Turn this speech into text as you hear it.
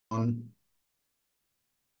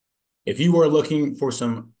If you are looking for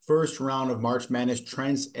some first round of March Madness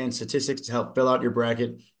trends and statistics to help fill out your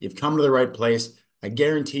bracket, you've come to the right place. I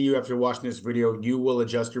guarantee you, after watching this video, you will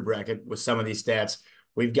adjust your bracket with some of these stats.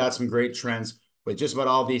 We've got some great trends with just about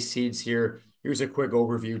all these seeds here. Here's a quick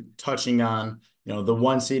overview touching on, the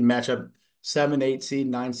 1 seed matchup, 7, 8 seed,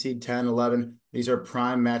 9 seed, 10, 11. These are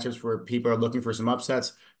prime matchups where people are looking for some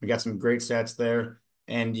upsets. We got some great stats there,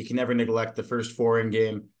 and you can never neglect the first four in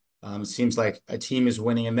game. It seems like a team is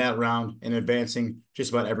winning in that round and advancing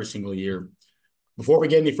just about every single year. Before we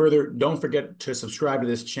get any further, don't forget to subscribe to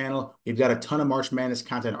this channel. We've got a ton of March Madness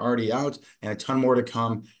content already out and a ton more to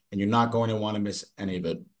come, and you're not going to want to miss any of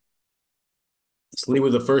it. Let's lead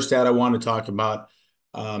with the first stat I want to talk about.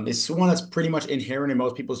 It's one that's pretty much inherent in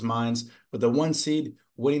most people's minds, but the 1 seed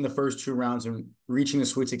winning the first two rounds and reaching the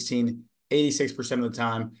Sweet 16 86% of the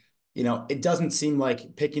time. It doesn't seem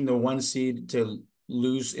like picking the 1 seed to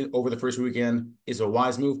lose over the first weekend is a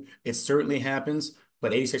wise move. It certainly happens,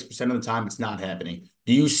 but 86% of the time, it's not happening.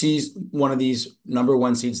 Do you see one of these number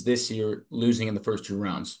 1 seeds this year losing in the first two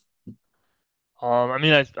rounds? I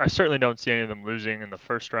mean, I certainly don't see any of them losing in the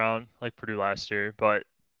first round like Purdue last year, but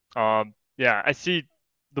yeah, I see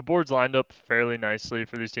the boards lined up fairly nicely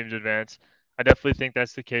for these teams to advance. I definitely think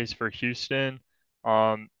that's the case for Houston.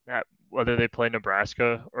 Whether they play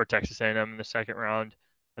Nebraska or Texas A&M in the second round,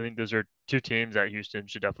 I think those are two teams that Houston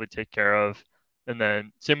should definitely take care of. And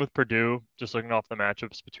then same with Purdue, just looking off the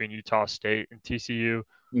matchups between Utah State and TCU.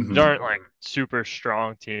 These Mm-hmm. aren't like super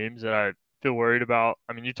strong teams that I feel worried about.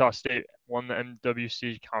 I mean, Utah State won the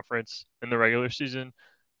MWC conference in the regular season,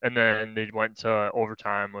 and then they went to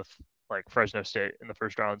overtime with like Fresno State in the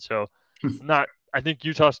first round. So, I'm not. I think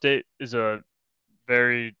Utah State is a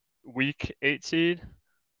very weak 8 seed,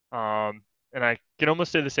 and I can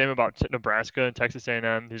almost say the same about Nebraska and Texas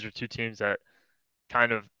A&M. These are two teams that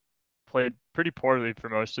kind of played pretty poorly for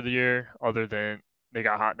most of the year, other than they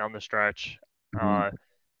got hot down the stretch. Mm-hmm. Uh,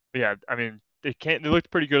 but yeah, I mean, they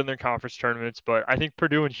looked pretty good in their conference tournaments, but I think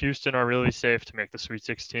Purdue and Houston are really safe to make the Sweet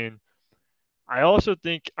 16. I also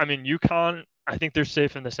think, I mean, UConn, I think they're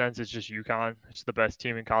safe in the sense it's just UConn. It's the best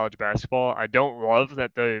team in college basketball. I don't love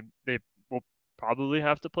that they will probably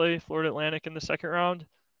have to play Florida Atlantic in the second round,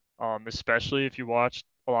 especially if you watched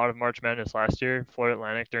a lot of March Madness last year. Florida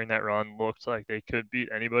Atlantic during that run looked like they could beat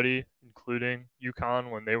anybody, including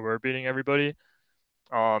UConn when they were beating everybody.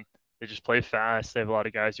 Um, they just play fast. They have a lot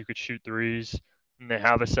of guys who could shoot threes, and they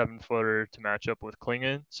have a 7 footer to match up with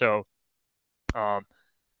Klingon. So um,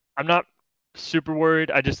 I'm not super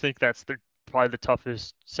worried. I just think that's probably the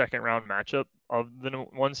toughest second round matchup of the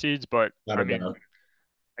 1 seeds. But Not I a mean, doubt.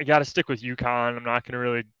 I got to stick with UConn. I'm not going to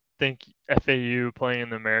really think FAU playing in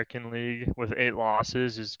the American League with 8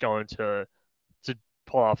 losses is going to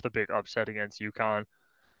pull off the big upset against UConn.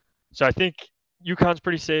 So I think UConn's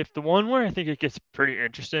pretty safe. The one where I think it gets pretty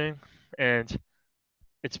interesting, and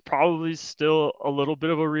it's probably still a little bit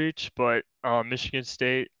of a reach, but Michigan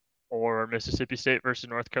State or Mississippi State versus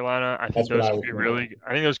North Carolina, I think That's what those I could was be thinking. really,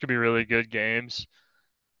 I think those could be really good games.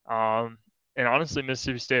 Um, and honestly,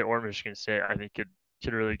 Mississippi State or Michigan State, I think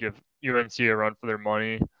could really give UNC a run for their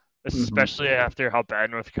money, Mm-hmm. especially after how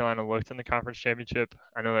bad North Carolina looked in the conference championship.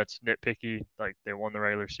 I know that's nitpicky, like they won the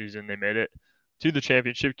regular season, they made it to the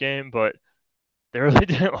championship game, but they really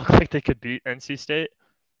didn't look like they could beat NC State.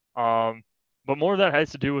 Um, but more of that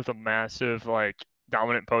has to do with a massive like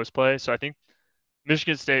dominant post play. So I think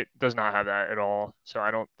Michigan State does not have that at all. So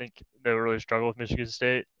I don't think they'll really struggle with Michigan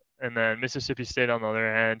State. And then Mississippi State, on the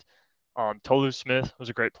other hand, Tolu Smith was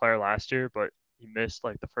a great player last year, but he missed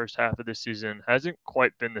like the first half of this season. Hasn't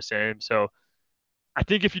quite been the same. So I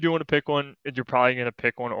think if you do want to pick one, you're probably going to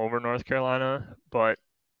pick one over North Carolina. But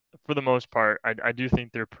for the most part, I do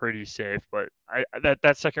think they're pretty safe. But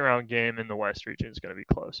that second round game in the West region is going to be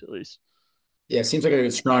close at least. Yeah, it seems like a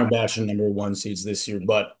strong batch of number 1 seeds this year,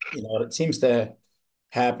 but it seems to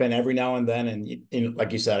happen every now and then. And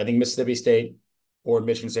like you said, I think Mississippi State or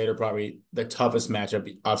Michigan State are probably the toughest matchup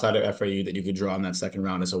outside of FAU that you could draw in that second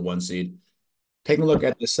round as a 1 seed. Taking a look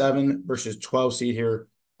at the 7 versus 12 seed here,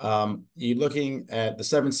 you're looking at the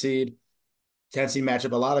 7 seed, 10 seed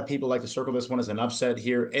matchup. A lot of people like to circle this one as an upset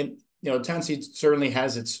here. And, 10 seed certainly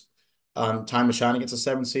has its time to shine against a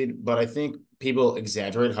 7 seed, but I think people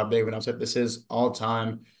exaggerate how big of an upset this is. All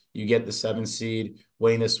time, you get the 7 seed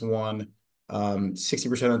winning this one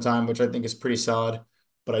 60% of the time, which I think is pretty solid.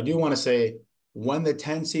 But I do want to say when the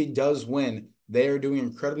 10 seed does win, they are doing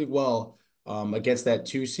incredibly well against that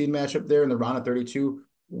 2 seed matchup there in the round of 32,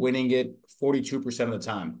 winning it 42% of the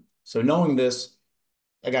time. So knowing this,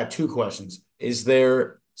 I got two questions. Is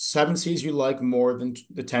there seven seeds you like more than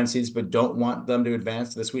the 10 seeds, but don't want them to advance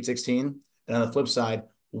to the Sweet 16? And on the flip side,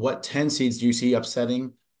 what 10 seeds do you see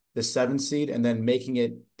upsetting the seven seed and then making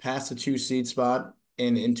it past the two seed spot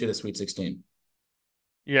and into the Sweet 16?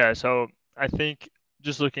 Yeah, so I think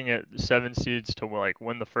just looking at the seven seeds to like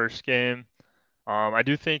win the first game, I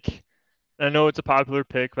do think I know it's a popular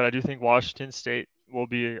pick, but I do think Washington State will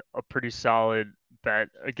be a pretty solid bet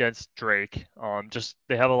against Drake. Just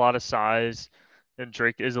they have a lot of size, and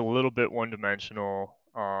Drake is a little bit one-dimensional.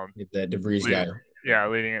 The DeVries Le- guy. yeah,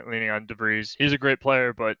 leaning on DeVries. He's a great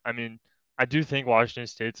player, but I mean, I do think Washington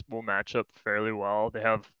State's will match up fairly well. They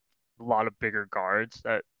have a lot of bigger guards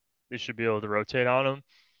that they should be able to rotate on them.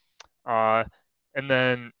 Uh, and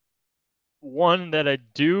then one that I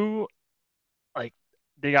do like,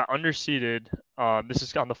 they got underseeded. This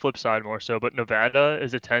is on the flip side more so, but Nevada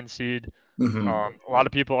is a 10 seed. Mm-hmm. A lot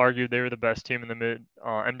of people argued they were the best team in the mid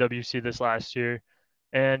MWC this last year.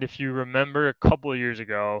 And if you remember a couple of years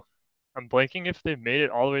ago, I'm blanking if they made it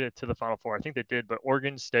all the way to the Final Four. I think they did, but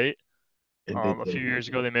Oregon State They a few did. years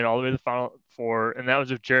ago they made it all the way to the Final Four, and that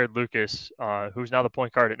was with Jared Lucas, who's now the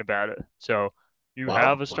point guard at Nevada. So you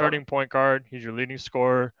have Wow. a starting point guard. He's your leading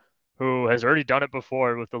scorer, who has already done it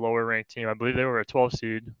before with the lower ranked team. I believe they were a 12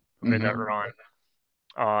 seed who made that Mm-hmm. run.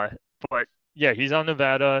 Uh, but yeah, he's on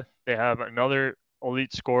Nevada. They have another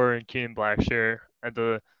elite scorer in Keenan Blackshear at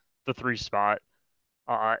the three spot.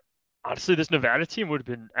 Uh, Honestly, this Nevada team would have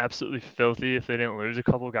been absolutely filthy if they didn't lose a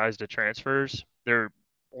couple guys to transfers.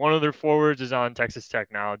 One of their forwards is on Texas Tech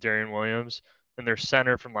now, Darian Williams, and their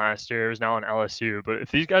center from last year is now on LSU. But if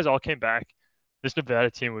these guys all came back, this Nevada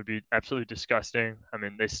team would be absolutely disgusting. I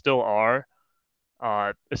mean, they still are,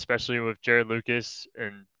 especially with Jared Lucas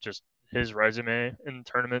and just his resume in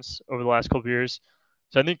tournaments over the last couple of years.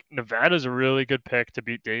 So I think Nevada's a really good pick to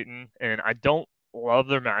beat Dayton, and I don't love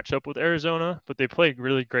their matchup with Arizona, but they play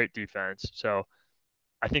really great defense. So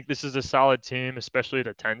I think this is a solid team, especially at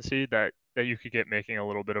a 10 seed that you could get making a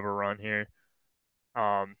little bit of a run here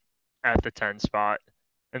um, at the 10 spot.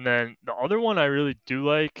 And then the other one I really do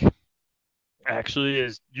like actually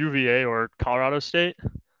is UVA or Colorado State.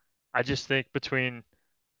 I just think between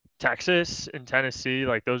Texas and Tennessee,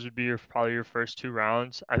 like those would be probably your first two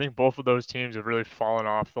rounds. I think both of those teams have really fallen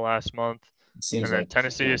off the last month, It seems and then like.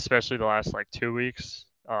 Tennessee, especially the last like 2 weeks.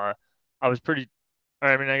 I was pretty,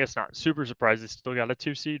 I mean, I guess not super surprised they still got a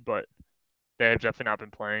two seed, but they have definitely not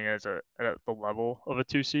been playing as at the level of a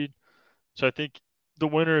two seed. So I think the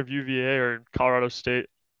winner of UVA or Colorado State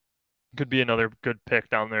could be another good pick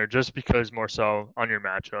down there, just because more so on your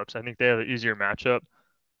matchups. I think they have an easier matchup.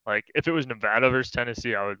 Like if it was Nevada versus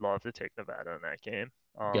Tennessee, I would love to take Nevada in that game.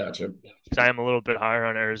 Gotcha. Because I am a little bit higher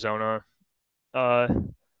on Arizona.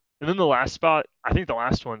 And then the last spot, I think the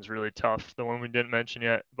last one's really tough. The one we didn't mention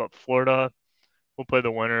yet, but Florida will play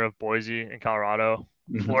the winner of Boise and Colorado.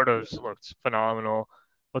 Mm-hmm. Florida's looks phenomenal,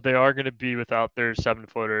 but they are going to be without their 7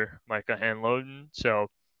 footer Micah Hanloden. So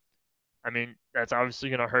I mean, that's obviously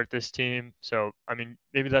going to hurt this team. So, I mean,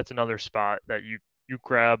 maybe that's another spot that you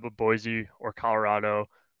grab a Boise or Colorado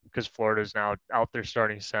because Florida's now out there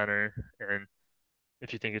starting center, and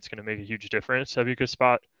if you think it's going to make a huge difference, that'd be a good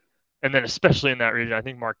spot. And then especially in that region, I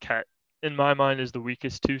think Marquette, in my mind, is the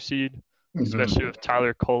weakest two seed, especially Mm-hmm. with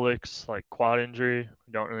Tyler Kolek's like quad injury.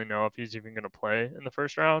 We don't really know if he's even going to play in the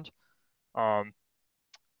first round. Um,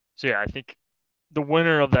 so yeah, I think the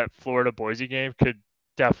winner of that Florida Boise game could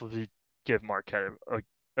definitely give Marquette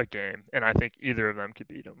a game, and I think either of them could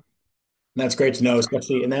beat them. That's great to know,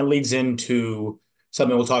 especially, and that leads into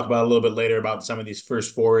something we'll talk about a little bit later about some of these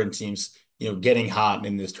first foreign teams, getting hot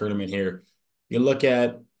in this tournament here. You look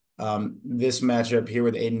at this matchup here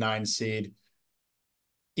with 8 and 9 seed.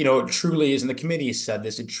 It truly is, and the committee said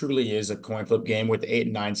this, it truly is a coin flip game with the 8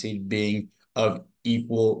 and 9 seed being of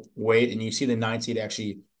equal weight. And you see the 9 seed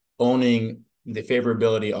actually owning the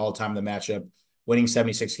favorability all time in the matchup, winning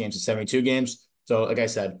 76 games to 72 games. So, like I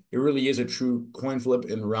said, it really is a true coin flip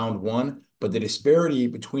in round one. But the disparity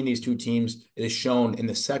between these two teams is shown in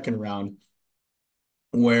the second round,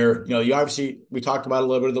 where you obviously we talked about a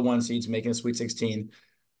little bit of the one seeds making a Sweet 16.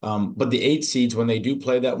 But the 8 seeds, when they do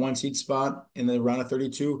play that one seed spot in the round of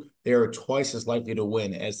 32, they are twice as likely to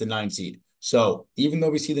win as the 9 seed. So even though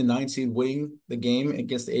we see the 9 seed winning the game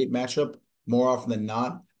against the 8 matchup, more often than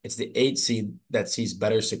not, it's the 8 seed that sees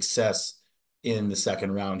better success in the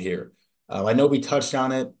second round here. I know we touched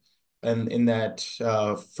on it and in that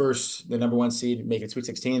first, the number one seed making Sweet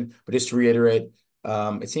 16, but just to reiterate,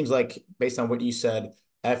 it seems like based on what you said,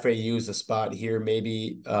 FAU is the spot here,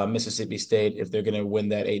 maybe Mississippi State if they're going to win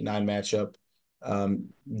that 8-9 matchup.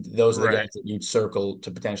 Those are the Right. guys that you'd circle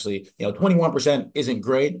to potentially, 21% isn't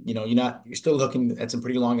great. You're still looking at some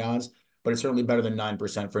pretty long odds, but it's certainly better than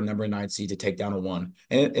 9% for a number nine seed to take down a one.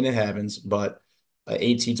 And it happens, but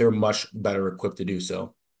eight seeds are much better equipped to do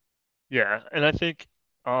so. Yeah, and I think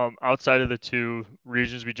outside of the two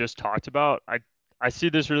regions we just talked about, I see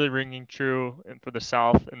this really ringing true and for the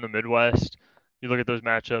South and the Midwest. You look at those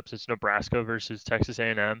matchups, it's Nebraska versus Texas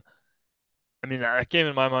A&M. I mean, that game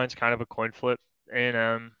in my mind is kind of a coin flip.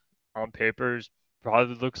 A&M on papers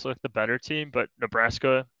probably looks like the better team, but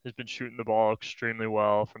Nebraska has been shooting the ball extremely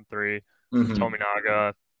well from three with Hmm.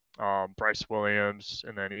 Tominaga, Bryce Williams,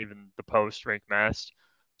 and then even the post ranked Mast.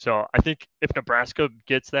 So I think if Nebraska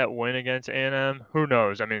gets that win against A&M, who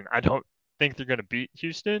knows? I mean, I don't think they're going to beat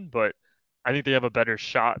Houston, but I think they have a better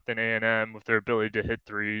shot than A&M with their ability to hit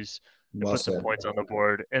threes and Well put some said. points on the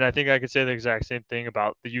board. And I think I could say the exact same thing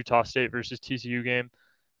about the Utah State versus TCU game.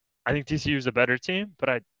 I think TCU is a better team, but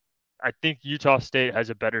I think Utah State has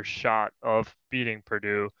a better shot of beating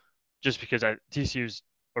Purdue just because TCU is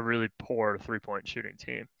a really poor 3-point shooting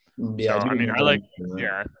team. Yeah, So, I do I mean, remember that.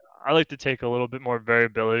 yeah, I like to take a little bit more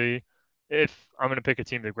variability if I'm going to pick a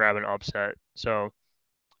team to grab an upset. So,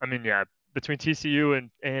 I mean, yeah, between TCU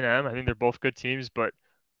and A&M, I think they're both good teams, but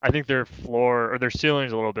I think their floor or their ceiling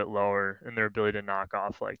is a little bit lower in their ability to knock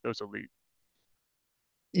off like those elite.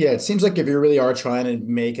 Yeah, it seems like if you really are trying to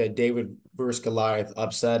make a David versus Goliath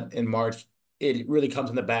upset in March, it really comes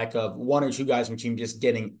in the back of one or two guys from your team just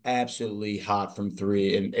getting absolutely hot from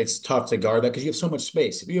three. And it's tough to guard that because you have so much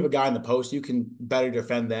space. If you have a guy in the post, you can better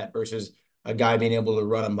defend that versus a guy being able to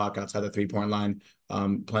run a muck outside the 3-point line,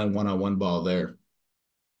 playing one-on-one ball there.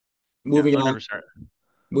 Yeah, Moving on, 100%.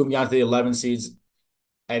 moving on to the 11 seeds.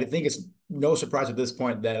 I think it's no surprise at this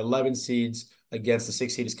point that 11 seeds against the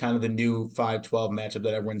 6 seed is kind of the new 5-12 matchup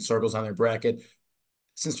that everyone circles on their bracket.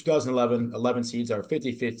 Since 2011, 11 seeds are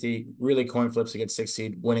 50-50, really coin flips against 6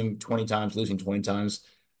 seed, winning 20 times, losing 20 times.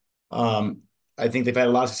 Um, I think they've had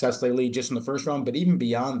a lot of success lately just in the first round, but even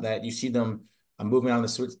beyond that, you see them moving on the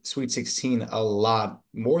Sweet 16 a lot.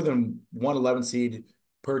 More than one 11 seed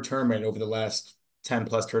per tournament over the last 10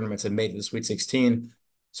 plus tournaments have made it to the Sweet 16.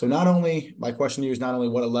 So not only, my question to you is not only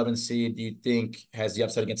what 11 seed do you think has the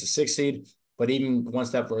upside against a 6 seed, but even one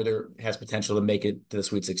step further has potential to make it to the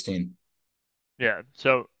Sweet 16. Yeah.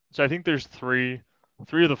 So I think there's three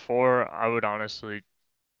of the four I would honestly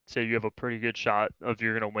say you have a pretty good shot of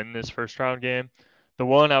you're going to win this first round game. The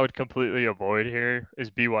one I would completely avoid here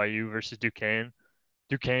is BYU versus Duquesne.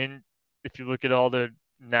 Duquesne, if you look at all the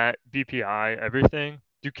net BPI, everything,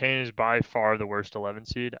 Duquesne is by far the worst 11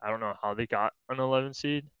 seed. I don't know how they got an 11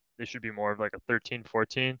 seed. They should be more of like a 13,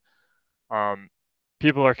 14. Um,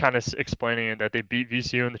 People are kind of explaining it that they beat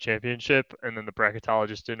VCU in the championship, and then the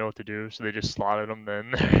bracketologists didn't know what to do, so they just slotted them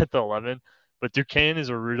then at the 11. But Duquesne is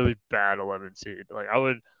a really bad 11 seed. Like I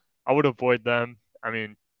would avoid them. I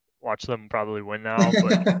mean, watch them probably win now,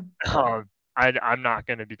 but I'm not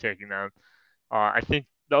going to be taking them. I think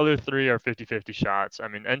the other three are 50-50 shots. I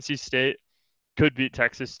mean, NC State could beat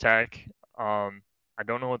Texas Tech. I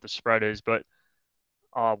don't know what the spread is, but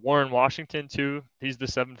Warren Washington too. He's the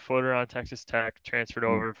 7-footer on Texas Tech, transferred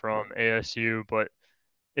over from ASU. But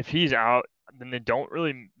if he's out, then they don't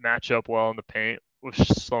really match up well in the paint with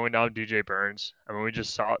slowing down DJ Burns. I mean, we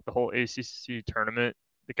just saw it the whole ACC tournament.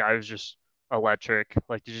 The guy was just electric.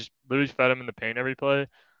 Like you just literally fed him in the paint every play,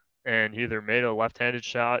 and he either made a left-handed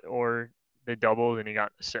shot or they doubled and he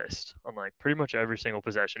got an assist on like pretty much every single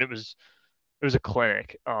possession. It was a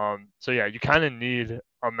clinic. So yeah, you kind of need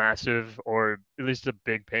a massive or at least a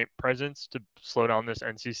big paint presence to slow down this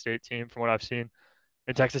NC State team, from what I've seen.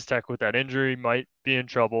 And Texas Tech with that injury might be in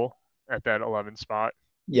trouble at that 11 spot.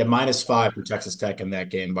 Yeah, -5 Um, for Texas Tech in that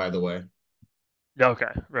game, by the way.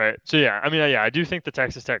 okay, right. So yeah, I mean, yeah, I do think the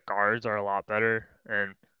Texas Tech guards are a lot better,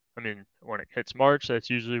 and I mean, when it hits March, that's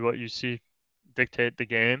usually what you see dictate the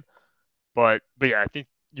game. But yeah, I think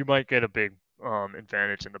you might get a big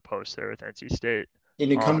advantage in the post there with NC State. And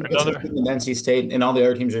you come against a Another team in NC State and all the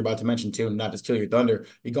other teams you're about to mention too, not to steal your thunder.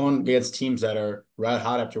 You're going against teams that are red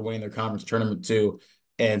hot after winning their conference tournament too.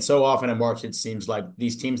 And so often in March, it seems like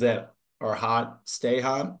these teams that are hot stay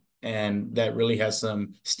hot, and that really has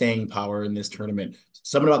some staying power in this tournament.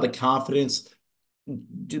 Something about the confidence,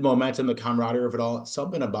 the momentum, the camaraderie of it all.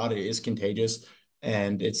 Something about it is contagious,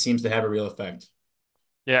 and it seems to have a real effect.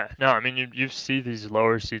 Yeah, no, I mean you see these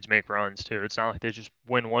lower seeds make runs too. It's not like they just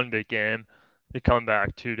win one big game, they come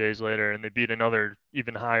back 2 days later and they beat another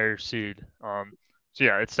even higher seed. So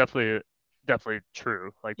yeah, it's definitely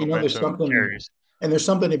true. Like There's momentum something, carries. and there's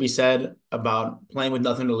something to be said about playing with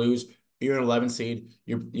nothing to lose. You're an 11 seed.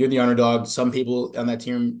 You're the underdog. Some people on that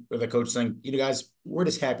team or the coach saying, you know, guys, we're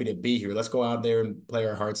just happy to be here. Let's go out there and play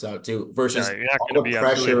our hearts out too. No, Versus you're not going to all the be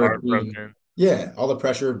absolutely pressure of being, heartbroken. yeah, all the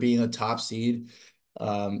pressure of being a top seed.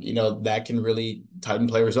 You know, that can really tighten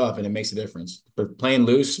players up and it makes a difference. But playing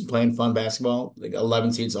loose, playing fun basketball, like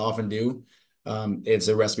 11 seeds often do, it's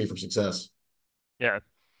a recipe for success. Yeah,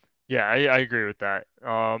 yeah, I agree with that.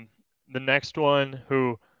 The next one,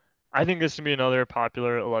 who I think this can be another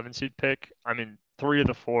popular 11 seed pick. I mean, three of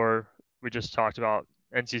the four we just talked about,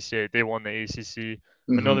 NC State, they won the ACC.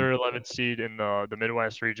 Hmm. Another 11 seed in the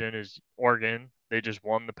Midwest region is Oregon. They just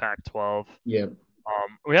won the Pac-12. Yeah.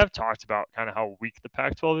 We have talked about kind of how weak the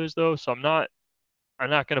Pac-12 is, though, so I'm not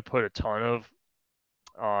going to put a ton of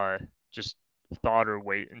uh, just thought or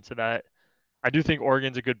weight into that. I do think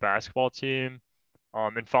Oregon's a good basketball team.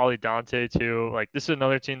 And Folly Dante too. Like this is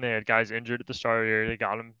another team they had guys injured at the start of the year. They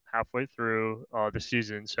got them halfway through the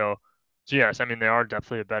season. So yes, I mean they are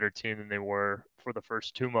definitely a better team than they were for the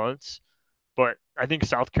first 2 months. But I think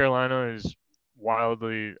South Carolina is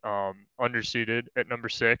wildly underseeded at number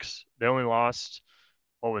 6. They only lost,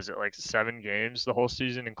 what was it, like 7 games the whole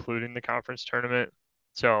season, including the conference tournament.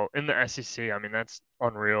 So in the SEC, I mean that's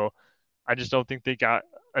unreal. I just don't think they got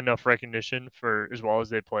enough recognition for as well as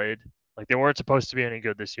they played. Like they weren't supposed to be any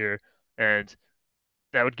good this year, and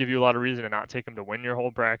that would give you a lot of reason to not take them to win your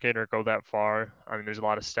whole bracket or go that far. I mean, there's a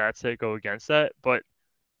lot of stats that go against that, but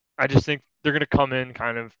I just think they're going to come in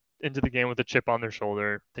kind of into the game with a chip on their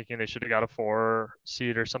shoulder, thinking they should have got a 4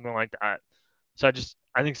 seed or something like that. So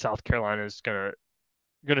I think South Carolina is gonna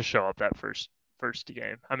show up that first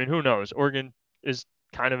game. I mean, who knows? Oregon is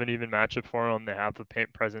kind of an even matchup for them. They have the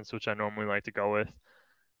paint presence, which I normally like to go with.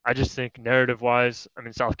 I just think narrative wise, I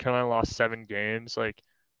mean, South Carolina lost 7 games. Like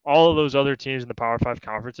all of those other teams in the Power Five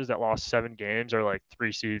conferences that lost 7 games are like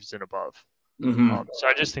 3 seeds and above. Hmm. So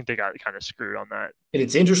I just think they got kind of screwed on that. And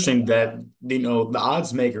it's interesting that, you know, the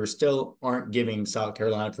odds makers still aren't giving South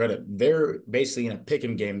Carolina credit. They're basically in a pick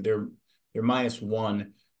 'em game. They're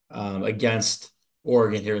 -1 against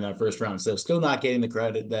Oregon here in that first round. So still not getting the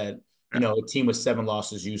credit that, you Yeah. know, a team with 7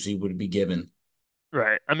 losses usually would be given.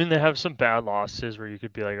 Right. I mean, they have some bad losses where you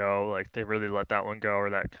could be like, oh, like they really let that one go, or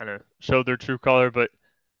that kind of showed their true color. But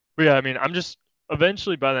yeah, I mean, I'm just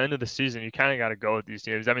eventually by the end of the season, you kind of got to go with these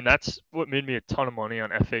teams. I mean, that's what made me a ton of money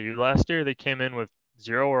on FAU last year. They came in with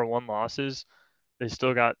 0 or 1 losses. They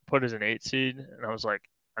still got put as an 8 seed, and I was like,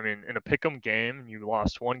 I mean, in a pick'em game, you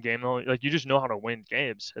lost one game though. Like you just know how to win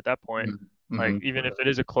games at that point. Like Mm-hmm. even if it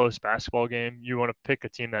is a close basketball game, you want to pick a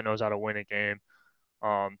team that knows how to win a game.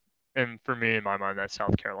 Um, and for me, in my mind, that's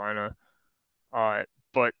South Carolina. Uh,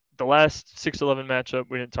 but the last 6-11 matchup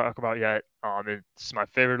we didn't talk about yet. It's my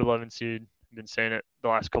favorite 11 seed. I've been saying it the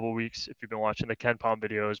last couple of weeks if you've been watching the Ken Palm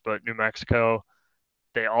videos. But New Mexico,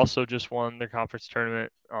 they also just won their conference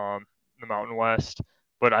tournament, the Mountain West.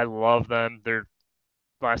 But I love them. They're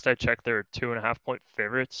last I checked, they're 2.5 point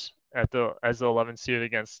favorites at the as the 11 seed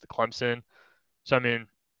against Clemson. So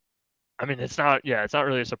it's not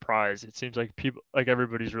really a surprise. It seems like people like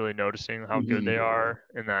everybody's really noticing how good they Mm-hmm. are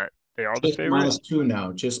and that they are the Just favorite. -2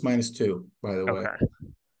 now. Just -2, by the way. Okay.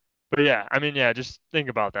 But yeah, I mean, yeah, just think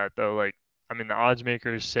about that though. Like, I mean, the odds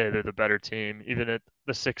makers say they're the better team, even at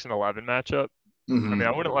the 6 and 11 matchup. I mean,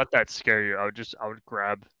 I Hmm. wouldn't let that scare you. I would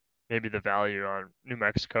grab maybe the value on New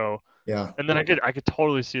Mexico, Yeah. and then I could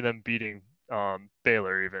totally see them beating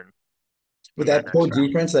Baylor even With in that that next core round.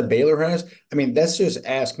 defense that Baylor has, I mean, that's just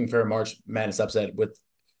asking for a March Madness upset with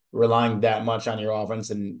relying that much on your offense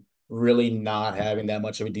and really not having that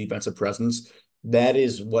much of a defensive presence. That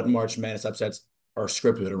is what March Madness upsets are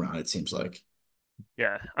scripted around, it seems like.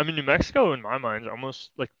 Yeah, I mean, New Mexico in my mind is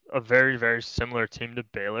almost like a very very similar team to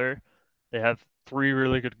Baylor. They have 3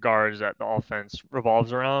 really good guards that the offense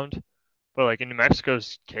revolves around. But like in New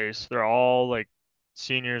Mexico's case, they're all like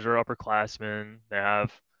seniors or upperclassmen. They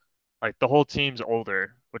have like the whole team's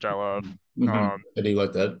older, which I love. Mm-hmm. Um, I do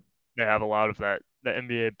like that. they have a lot of that the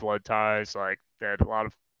NBA blood ties. Like they had a lot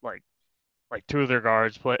of like 2 of their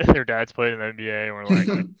guards play. Their dads played in the NBA and were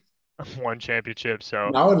like won championship.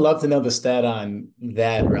 So I would love to know the stat on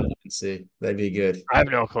that relevancy. That'd be good. I have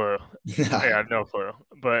no clue. Yeah, I have no clue.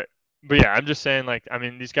 But yeah, I'm just saying like I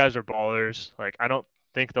mean these guys are ballers. Like I don't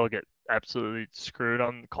think they'll get absolutely screwed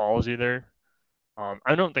on the calls either.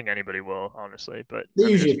 I don't think anybody will, honestly. But They I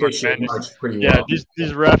mean, usually it's March officiate Madness. March pretty Yeah, well.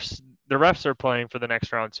 these refs, the refs are playing for the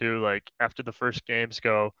next round too. Like after the first games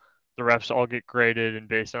go, the refs all get graded, and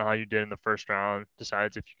based on how you did in the first round,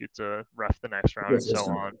 decides if you get to ref the next round Good and so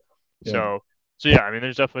system. on. Yeah. So yeah, I mean,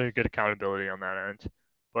 there's definitely a good accountability on that end.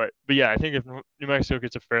 But yeah, I think if New Mexico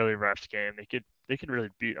gets a fairly refs game, they could really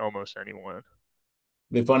beat almost anyone.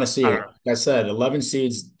 Be fun to see I it. don't know. Like I said, 11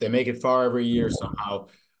 seeds, they make it far every year somehow.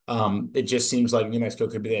 It just seems like New Mexico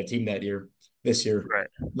could be that team that year, this year. Right.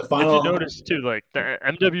 The If you final, notice too, like the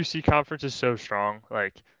MWC conference is so strong,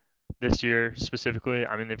 like this year specifically.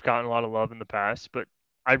 I mean, they've gotten a lot of love in the past, but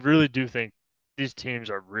I really do think these teams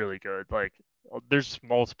are really good. Like, there's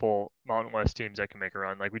multiple Mountain West teams that can make a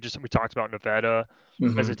run. Like we talked about Nevada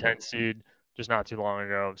as a mhm. 10 seed just not too long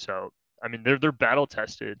ago. So I mean, they're battle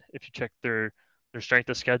tested. If you check their strength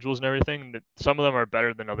of schedules and everything, that some of them are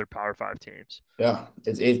better than other Power Five teams. Yeah,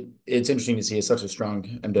 it's interesting to see. It's such a strong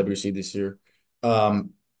MWC this year.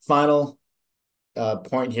 Final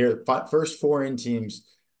point here. First four in teams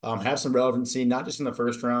have some relevancy, not just in the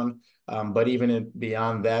first round, but even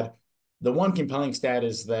beyond that. The one compelling stat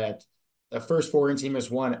is that the first four in team has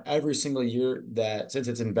won every single year that since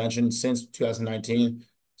its invention, since 2019.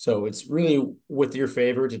 So it's really with your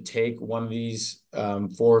favor to take one of these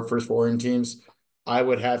four first four in teams. I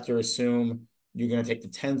would have to assume you're going to take the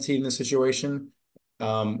 10th seed in this situation.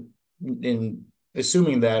 In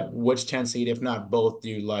assuming that which 10 seed, if not both, do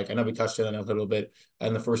you like? I know we touched on it a little bit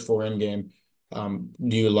in the first four in game.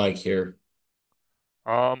 Do you like here?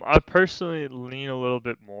 I personally lean a little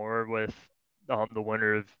bit more with the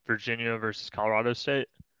winner of Virginia versus Colorado State.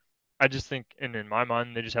 I just think, and in my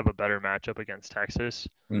mind, they just have a better matchup against Texas.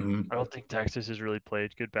 Hmm. I don't think Texas has really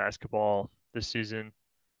played good basketball this season,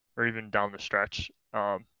 or even down the stretch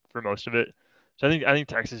for most of it. So I think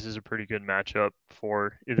Texas is a pretty good matchup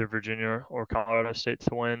for either Virginia or Colorado State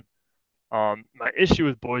to win. My issue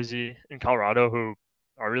with Boise and Colorado, who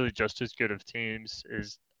are really just as good of teams,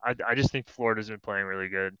 is I just think Florida's been playing really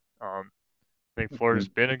good. I think Florida's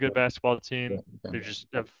been a good basketball team. They just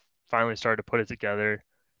have finally started to put it together.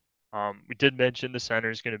 We did mention the center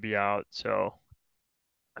is going to be out, so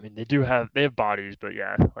I mean they have bodies, but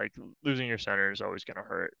yeah, like losing your center is always going to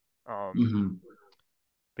hurt. Um, Hmm.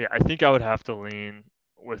 but yeah, I think I would have to lean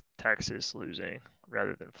with Texas losing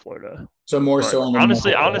rather than Florida. So more But so on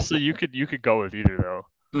the honestly, you could go with either though.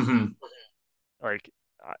 hmm. Like,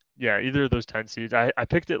 yeah, either of those 10 seeds. I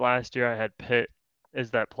picked it last year. I had Pitt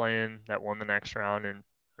as that play-in that won the next round, and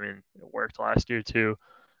I mean it worked last year too.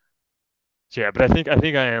 So yeah, but I think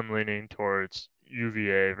I am leaning towards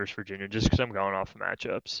UVA versus Virginia just because I'm going off of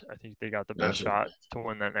matchups. I think they got the best Gotcha. shot to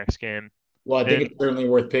win that next game. Well, I think And it's certainly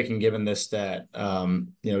worth picking given this stat.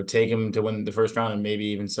 Take him to win the first round and maybe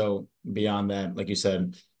even so beyond that, like you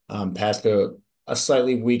said, past a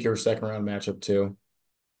slightly weaker second round matchup too,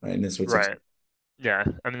 right, in the Sweet right, 16. yeah,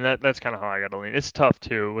 I mean that's kind of how I got to lean. It's tough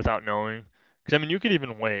too without knowing, because I mean you could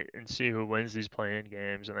even wait and see who wins these play-in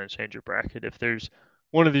games and then change your bracket if there's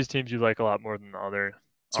one of these teams you like a lot more than the other.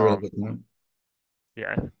 It's a really Um, good point.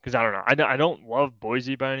 yeah, because I don't know. I don't love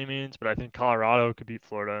Boise by any means, but I think Colorado could beat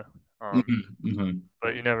Florida. Hmm. Hmm.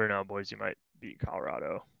 But you never know. Boise might beat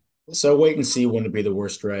Colorado. So wait and see wouldn't be the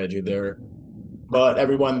worst strategy there. But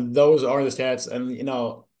everyone, those are the stats. And,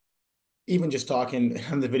 even just talking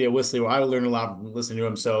on the video with Leo, I learned a lot from listening to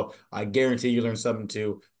him. So I guarantee you learned something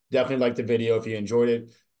too. Definitely like the video if you enjoyed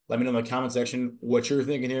it. Let me know in the comment section what you're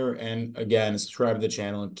thinking here. And again, subscribe to the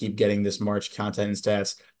channel and keep getting this March content and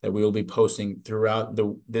stats that we will be posting throughout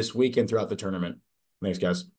this week and throughout the tournament. Thanks, guys.